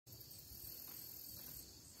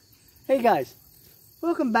Hey guys,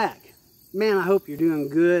 welcome back. Man, I hope you're doing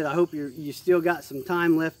good. I hope you still got some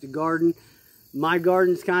time left to garden. My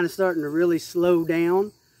garden's kind of starting to really slow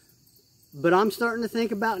down, but I'm starting to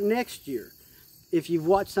think about next year. If you've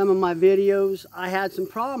watched some of my videos, I had some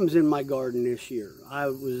problems in my garden this year. I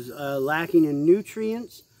was lacking in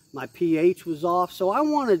nutrients. My pH was off, so I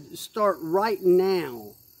want to start right now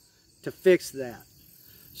to fix that.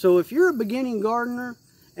 So if you're a beginning gardener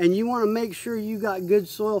and you want to make sure you got good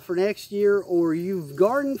soil for next year, or you've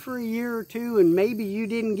gardened for a year or two and maybe you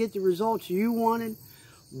didn't get the results you wanted,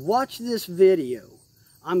 watch this video.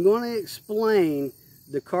 I'm going to explain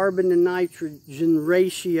the carbon to nitrogen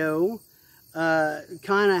ratio,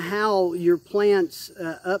 kind of how your plants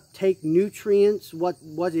uptake nutrients, what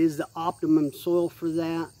is the optimum soil for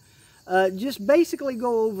that. Just basically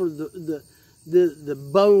go over the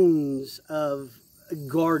bones of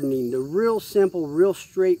gardening, the real simple, real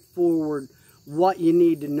straightforward, what you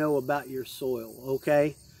need to know about your soil,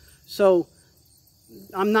 okay? So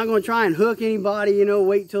I'm not going to try and hook anybody,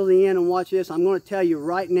 wait till the end and watch this. I'm going to tell you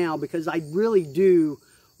right now, because I really do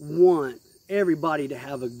want everybody to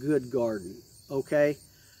have a good garden, okay?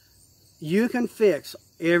 You can fix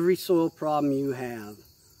every soil problem you have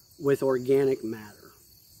with organic matter.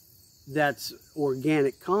 That's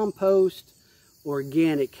organic compost,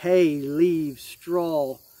 organic hay, leaves,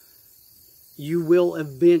 straw. You will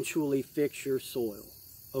eventually fix your soil,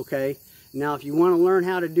 okay? Now, if you want to learn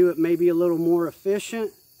how to do it maybe a little more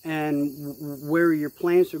efficient and where your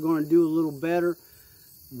plants are going to do a little better,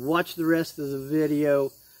 watch the rest of the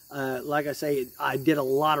video. Like I say, I did a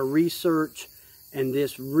lot of research, and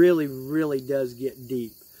this really does get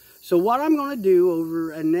deep. So what I'm going to do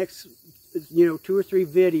over the next 2 or 3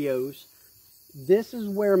 videos, this is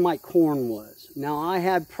where my corn was. Now, I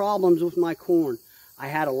had problems with my corn. I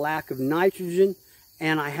had a lack of nitrogen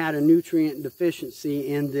and I had a nutrient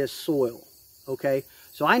deficiency in this soil, okay?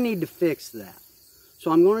 So I need to fix that.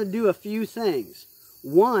 So I'm going to do a few things.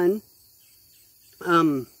 One,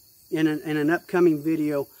 in an upcoming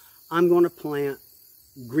video, I'm going to plant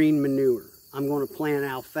green manure. I'm going to plant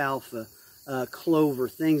alfalfa, clover,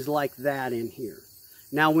 things like that in here.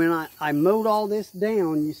 Now, when I mowed all this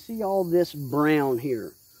down, you see all this brown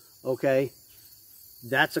here, okay?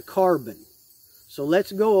 That's a carbon. So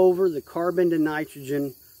let's go over the carbon to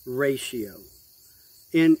nitrogen ratio.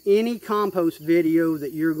 In any compost video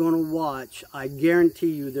that you're going to watch, I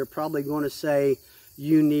guarantee you they're probably going to say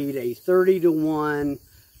you need a 30-to-1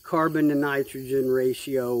 carbon to nitrogen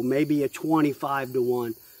ratio, maybe a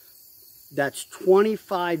 25-to-1. That's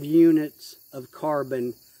 25 units of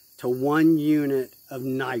carbon to 1 unit of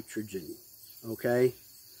nitrogen, okay?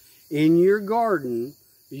 In your garden,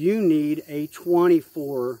 you need a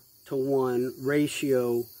 24-to-1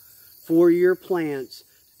 ratio for your plants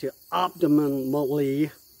to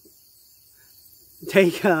optimally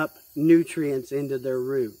take up nutrients into their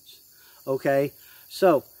roots, okay?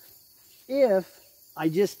 So, if I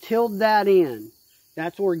just tilled that in,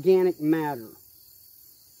 that's organic matter,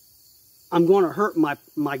 I'm going to hurt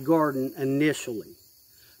my garden initially.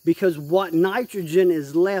 Because what nitrogen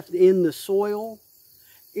is left in the soil,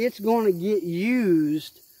 it's going to get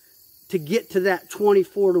used to get to that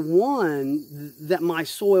 24-to-1 that my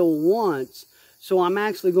soil wants. So I'm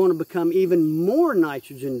actually going to become even more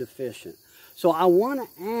nitrogen deficient. So I want to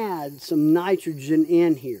add some nitrogen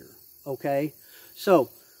in here, okay? So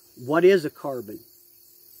what is a carbon?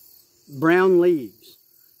 Brown leaves,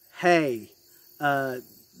 hay,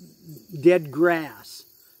 dead grass,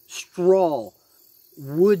 straw,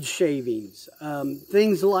 wood shavings,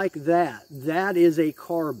 things like that. That is a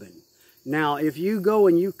carbon. Now, if you go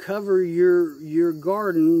and you cover your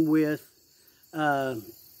garden with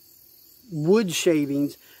wood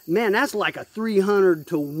shavings, man, that's like a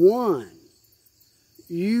 300-to-1.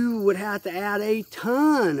 You would have to add a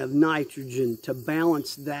ton of nitrogen to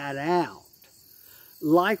balance that out.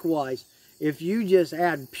 Likewise, if you just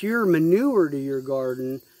add pure manure to your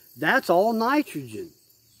garden, that's all nitrogen.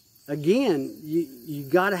 Again, you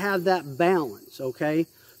got to have that balance, okay?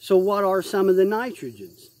 So what are some of the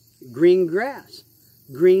nitrogens? Green grass,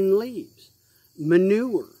 green leaves,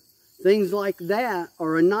 manure, things like that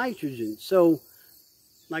are a nitrogen. So,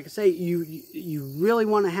 like I say, you really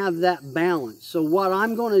want to have that balance. So what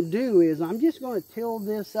I'm going to do is I'm just going to till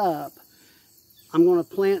this up. I'm going to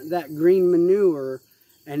plant that green manure,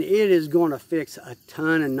 and it is going to fix a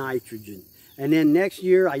ton of nitrogen. And then next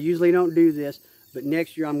year, I usually don't do this, but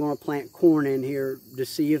next year I'm going to plant corn in here to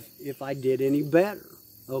see if I did any better,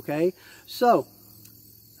 okay? So,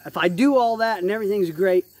 if I do all that and everything's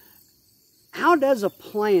great, how does a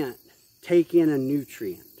plant take in a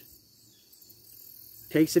nutrient?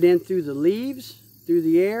 Takes it in through the leaves, through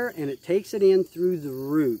the air and it takes it in through the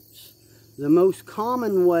roots. The most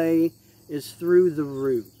common way is through the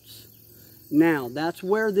roots. Now, that's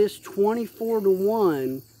where this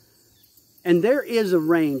 24-to-1, and there is a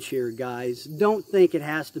range here, guys. Don't think it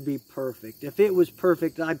has to be perfect. If it was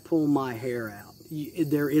perfect, I'd pull my hair out.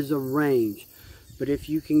 There is a range. But if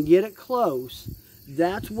you can get it close,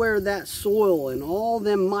 that's where that soil and all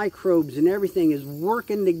them microbes and everything is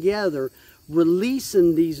working together,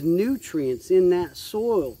 releasing these nutrients in that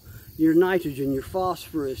soil. Your nitrogen, your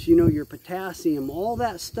phosphorus, you know, your potassium, all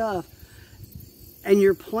that stuff. And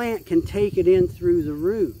your plant can take it in through the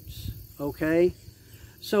roots, okay?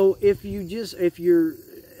 So if you're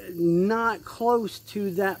not close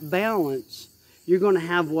to that balance, you're going to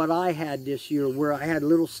have what I had this year, where I had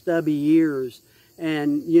little stubby ears,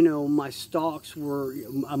 and you know, my stalks were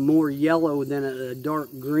more yellow than a dark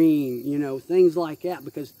green, you know, things like that,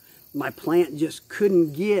 because my plant just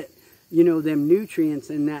couldn't get, you know, them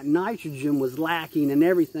nutrients, and that nitrogen was lacking and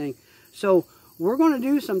everything. So we're going to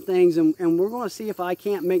do some things, and we're going to see if I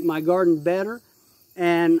can't make my garden better.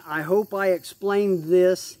 And I hope I explained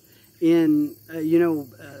this in, you know,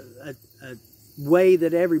 a way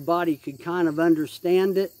that everybody could kind of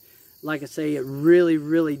understand it. Like I say, it really,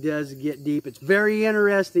 really does get deep. It's very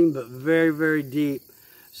interesting, but very, very deep.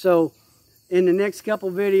 So in the next couple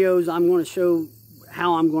videos, I'm going to show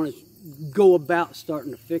how I'm going to go about starting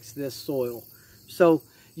to fix this soil. So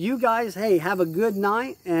you guys, hey, have a good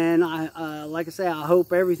night. And like I say, I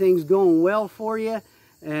hope everything's going well for you.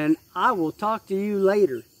 And I will talk to you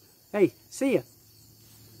later. Hey, see ya.